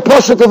want to tell you a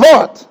portion of the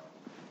Vort.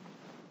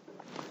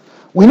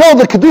 We know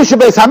the Kedusha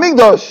Beis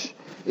HaMikdash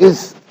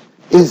is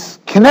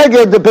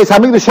Keneged the Beis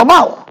HaMikdash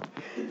Shomala.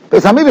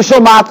 Beis HaMikdash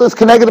Shomata is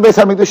Keneged the Beis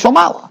HaMikdash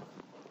Shomala.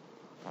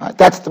 Right?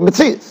 That's the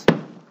Metzias.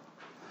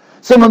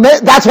 So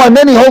that's why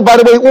many hold, by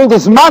the way, all the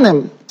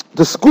Zmanim,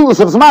 the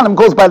schools of Zmanim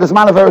goes by the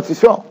Zman of Eretz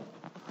Yisrael.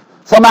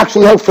 Some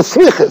actually held for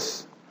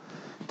Slichas,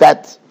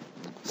 that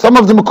some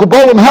of the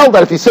Mekubalim held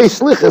that if you say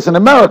Slichas in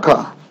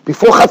America,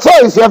 before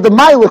Chatzos, you have the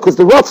Mailah, because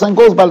the Rotzan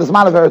goes by the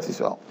Zman of Eretz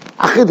Yisrael.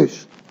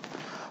 Achidush.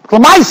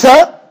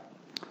 L'maisa,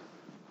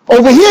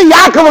 over here,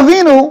 Yaakov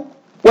Avinu,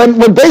 when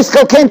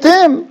Beiskel came to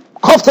him,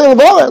 Koftei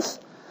Levoras,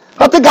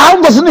 but the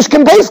Gaon doesn't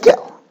nishkin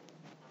Beiskel.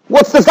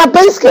 What's this? Not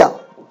Beiskel.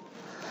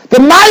 The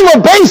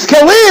Mailah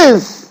Beiskel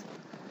is,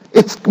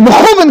 it's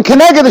Mechuven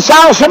Keneged the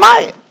Sha'ar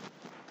Shemayim.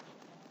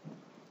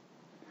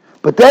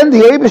 But then the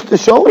Eibishter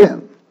showed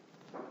him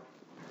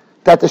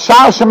that the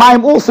Sha'ar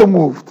Shemayim also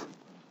moved.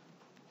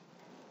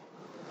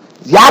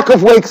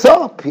 Yaakov wakes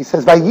up. He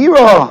says,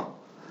 Vayira,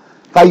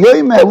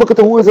 Vayoymer, look at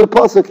the words of the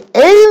Pasuk.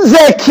 Ein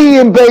ze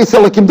kiyim beis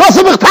Elokim,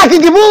 doesn't mich taki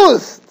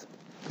gewusst.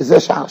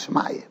 V'zeh Sha'ar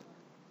Shemayim.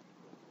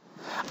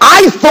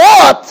 I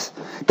thought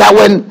that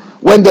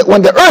when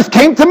the earth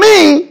came to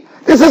me,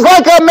 this is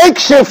like a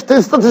makeshift,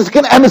 this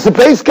can emes a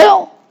base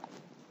kel.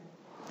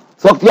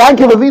 So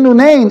Yaakov Avinu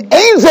nein,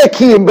 ein ze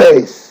kiyim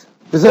beis,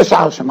 v'zeh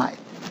Sha'ar Shemayim.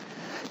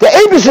 The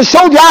Eibishter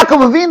showed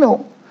Yaakov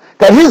Avinu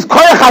that his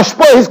koyach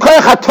hashpor, his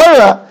koyach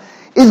haTorah,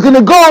 is going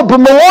to go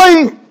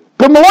b'maloi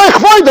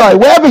chvoidoi,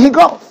 wherever he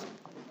goes.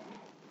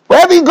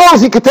 Wherever he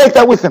goes, he could take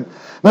that with him.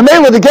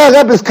 Memela, the Ger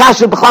Rebbe is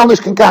kasha, b'chal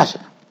nishkin kasha.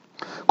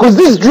 Because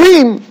this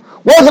dream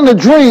wasn't a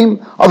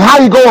dream of how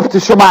you go up to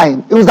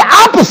Shemayim. It was the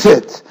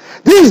opposite.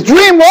 This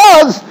dream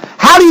was,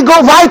 how do you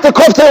go weiter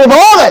Koftei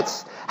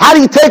Levoretz? How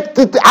do you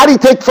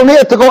take from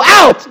here to go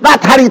out?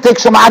 Not how do you take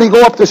Shemayim, how do you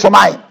go up to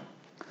Shemayim?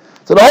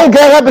 So the whole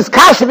Ger Rebbe is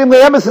kasha, the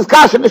Rebbe is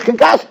kasha, nishkin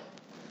kasha.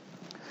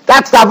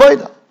 That's the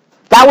avodah.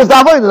 That was the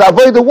avodah. The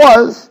avodah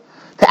was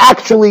to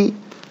actually,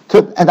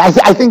 and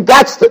I think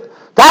that's the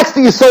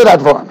Yisod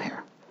Advarim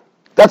here.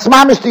 That's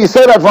mamish the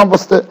Yisod Advarim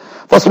was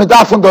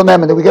medaf und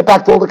donem, and then we get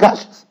back to all the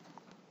kashas.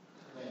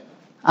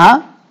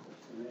 Huh?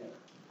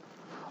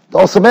 The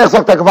Olsameach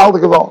sagt a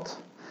gewaltige Wort.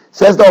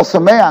 Says the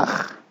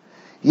Olsameach,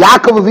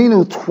 Yaakov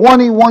Avinu,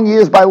 21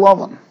 years by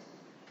Lavan.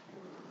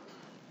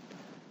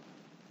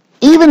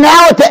 Even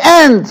now at the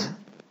end,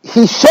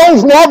 he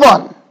shows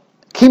Lavan,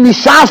 ki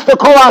mishashta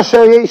kol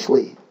asher yesh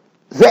li.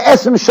 Ze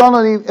esem shon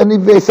ani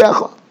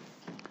veisecha.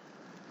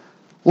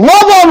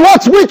 Lavan,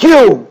 what's with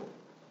you?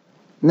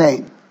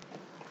 Name.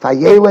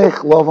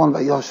 Vayelech Lavan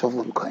vayoshav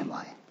l'mkoim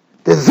lai.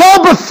 The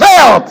Zobah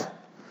failed.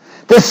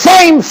 The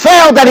same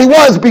failed that he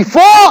was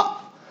before.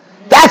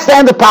 That's the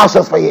end of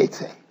Parshas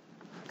Vayeitzei.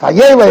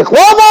 Vayelech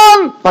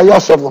Reuven,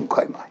 Vayoshev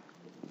l'mkoimai.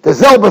 The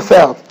Zel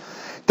befeld.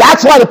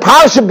 That's why the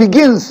parasha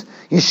begins,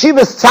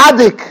 Yeshivas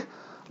Tzadik,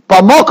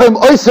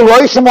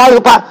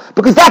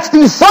 because that's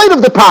the aside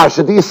of the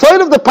parasha. The aside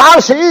of the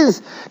parasha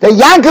is that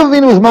Yaakov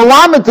Avinu was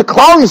melamed to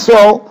Klal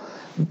Yisrael,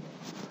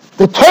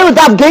 the Torah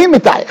Dav Gein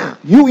Mitayich.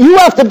 You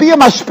have to be a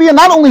Mashpia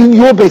not only in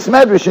your base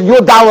medrash, in your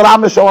Dalar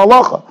Amish or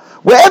Halacha,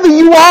 wherever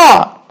you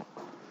are.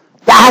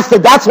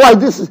 That's why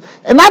this is,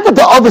 and not that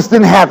the others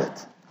didn't have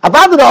it.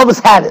 Avada the others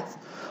had it.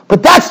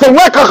 But that's the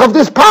lekach of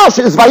this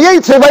parasha, is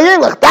Vayeitzei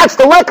Vayelech. That's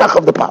the lekach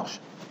of the parasha.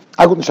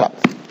 Agud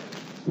Shabbos.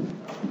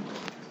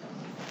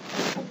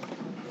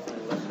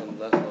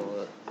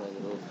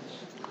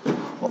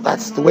 Well,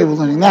 that's the way we're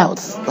learning now.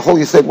 The whole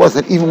you said was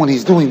that even when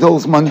he's doing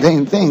those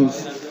mundane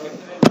things,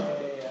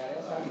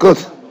 good.